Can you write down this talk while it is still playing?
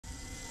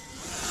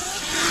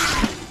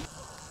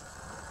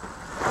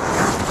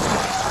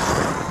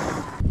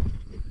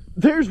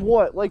There's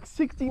what, like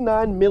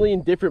 69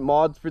 million different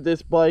mods for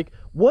this bike.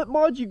 What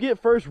mods you get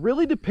first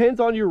really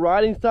depends on your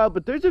riding style,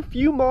 but there's a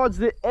few mods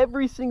that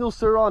every single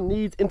Sur-Ron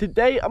needs, and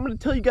today I'm going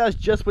to tell you guys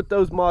just what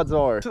those mods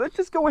are. So let's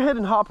just go ahead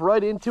and hop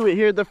right into it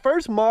here. The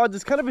first mod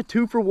is kind of a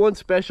 2-for-1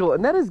 special,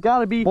 and that has got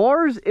to be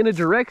bars and a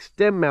direct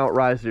stem mount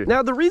riser.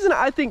 Now, the reason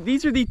I think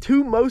these are the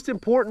two most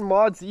important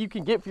mods that you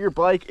can get for your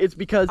bike is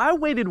because I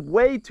waited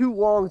way too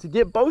long to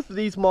get both of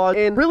these mods,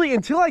 and really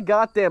until I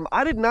got them,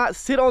 I did not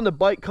sit on the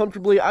bike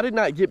comfortably. I did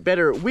not get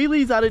better at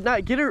wheelies. I did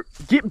not get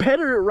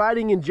better at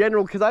riding in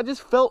general because I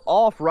just felt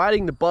off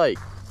riding the bike.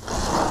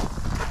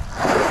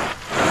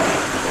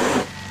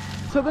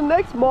 So the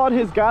next mod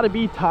has got to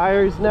be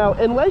tires. Now,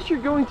 unless you're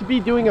going to be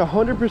doing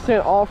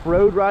 100%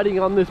 off-road riding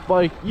on this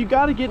bike, you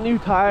got to get new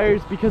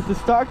tires because the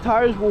stock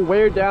tires will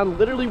wear down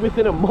literally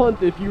within a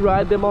month if you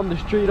ride them on the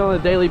street on a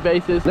daily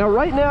basis. Now,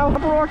 right now,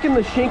 I'm rocking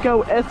the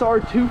Shinko SR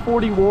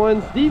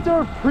 241s. These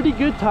are pretty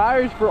good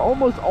tires for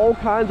almost all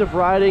kinds of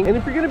riding. And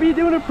if you're going to be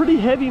doing a pretty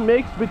heavy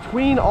mix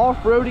between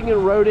off-roading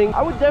and roading,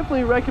 I would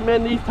definitely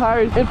recommend these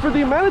tires. And for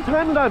the amount of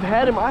time that I've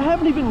had them, I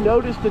haven't even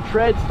noticed the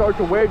treads start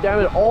to wear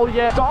down at all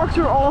yet. Stocks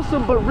are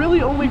awesome, but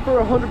really only for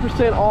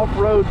 100%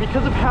 off-road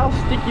because of how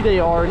sticky they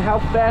are and how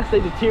fast they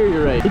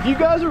deteriorate. If you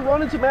guys are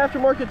running some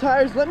aftermarket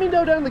tires, let me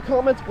know down in the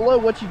comments below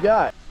what you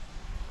got.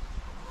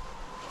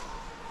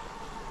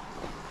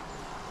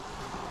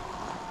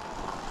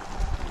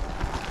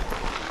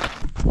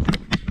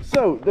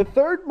 So the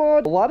third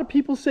mod, a lot of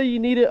people say you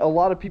need it, a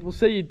lot of people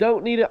say you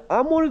don't need it.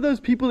 I'm one of those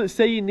people that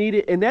say you need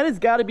it, and that has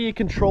got to be a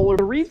controller.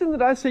 The reason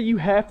that I say you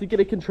have to get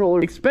a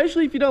controller,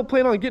 especially if you don't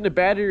plan on getting a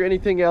battery or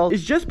anything else,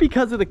 is just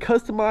because of the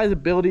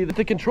customizability that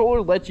the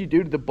controller lets you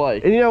do to the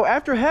bike. And you know,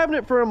 after having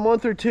it for a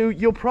month or two,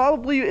 you'll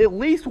probably at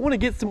least want to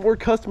get some more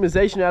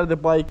customization out of the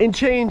bike and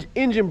change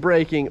engine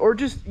braking, or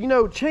just, you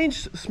know,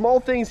 change small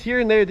things here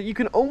and there that you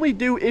can only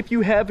do if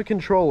you have a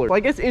controller. Well, I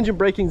guess engine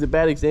braking is a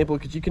bad example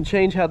because you can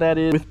change how that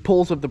is with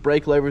pulls of the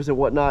brake levers and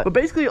whatnot. But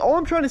basically all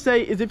I'm trying to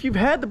say is if you've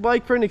had the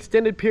bike for an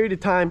extended period of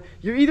time,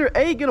 you're either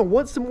A, gonna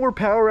want some more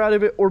power out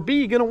of it, or B,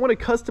 you're gonna want to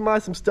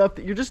customize some stuff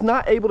that you're just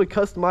not able to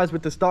customize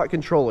with the stock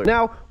controller.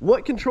 Now,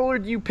 what controller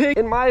do you pick?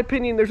 In my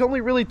opinion, there's only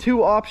really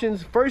two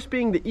options. First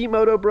being the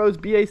eMoto Bros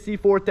BAC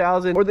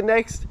 4000, or the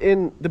next,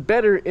 in the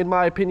better in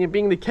my opinion,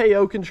 being the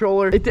KO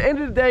controller. At the end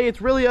of the day, it's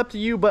really up to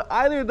you, but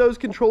either of those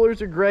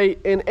controllers are great,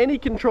 and any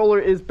controller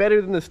is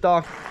better than the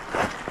stock.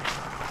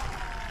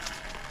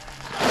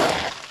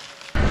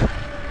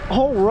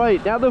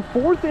 Alright, now the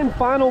fourth and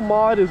final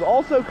mod is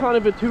also kind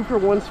of a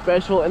 2-for-1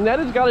 special, and that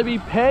has got to be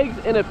pegs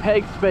and a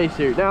peg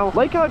spacer. Now,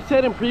 like I've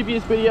said in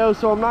previous videos,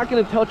 so I'm not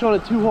going to touch on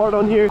it too hard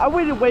on here, I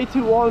waited way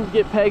too long to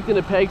get pegs and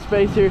a peg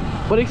spacer,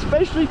 but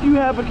especially if you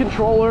have a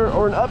controller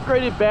or an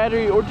upgraded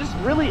battery, or just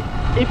really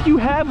if you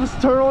have a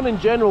Sur-Ron in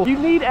general, you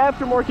need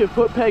aftermarket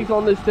foot pegs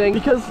on this thing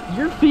because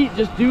your feet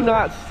just do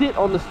not sit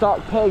on the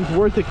stock pegs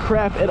worth of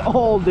crap at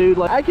all, dude.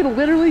 Like, I can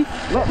literally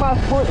let my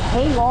foot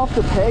hang off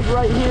the peg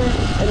right here,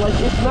 and like,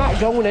 it's not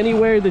going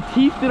anywhere. The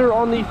teeth that are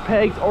on these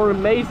pegs are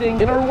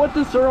amazing and are what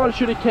the Sur-Ron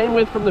should have came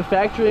with from the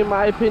factory, in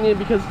my opinion,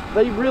 because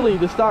they really,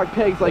 the stock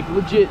pegs, like,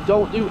 legit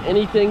don't do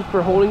anything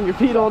for holding your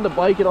feet on the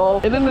bike at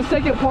all. And then the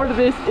second part of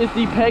this is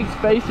the peg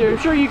spacer. I'm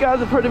sure you guys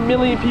have heard a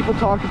million people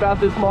talk about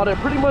this mod. It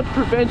pretty much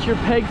prevents your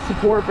peg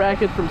support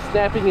brackets from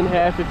snapping in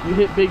half if you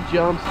hit big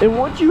jumps. And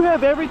once you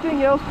have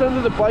everything else done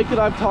to the bike that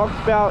I've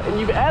talked about, and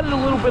you've added a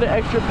little bit of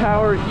extra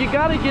power, you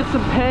got to get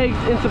some pegs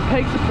and some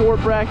peg support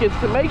brackets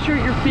to make sure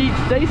your feet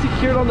stay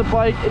secured on the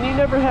bike and you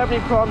never have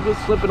any problems with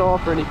slipping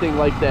off or anything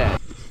like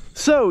that.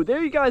 So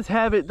there you guys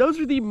have it. Those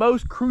are the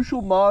most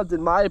crucial mods,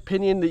 in my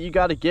opinion, that you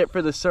got to get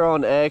for the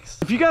Sur-Ron X.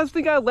 If you guys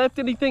think I left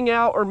anything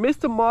out or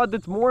missed a mod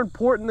that's more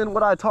important than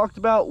what I talked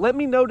about, let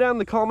me know down in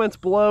the comments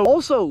below.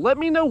 Also, let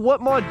me know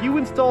what mod you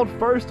installed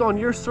first on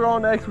your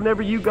Sur-Ron X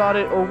whenever you got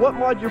it, or what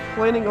mod you're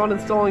planning on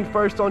installing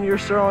first on your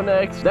Sur-Ron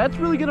X. That's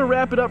really going to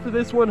wrap it up for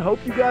this one. Hope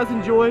you guys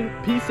enjoyed.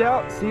 Peace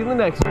out. See you in the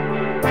next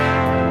one.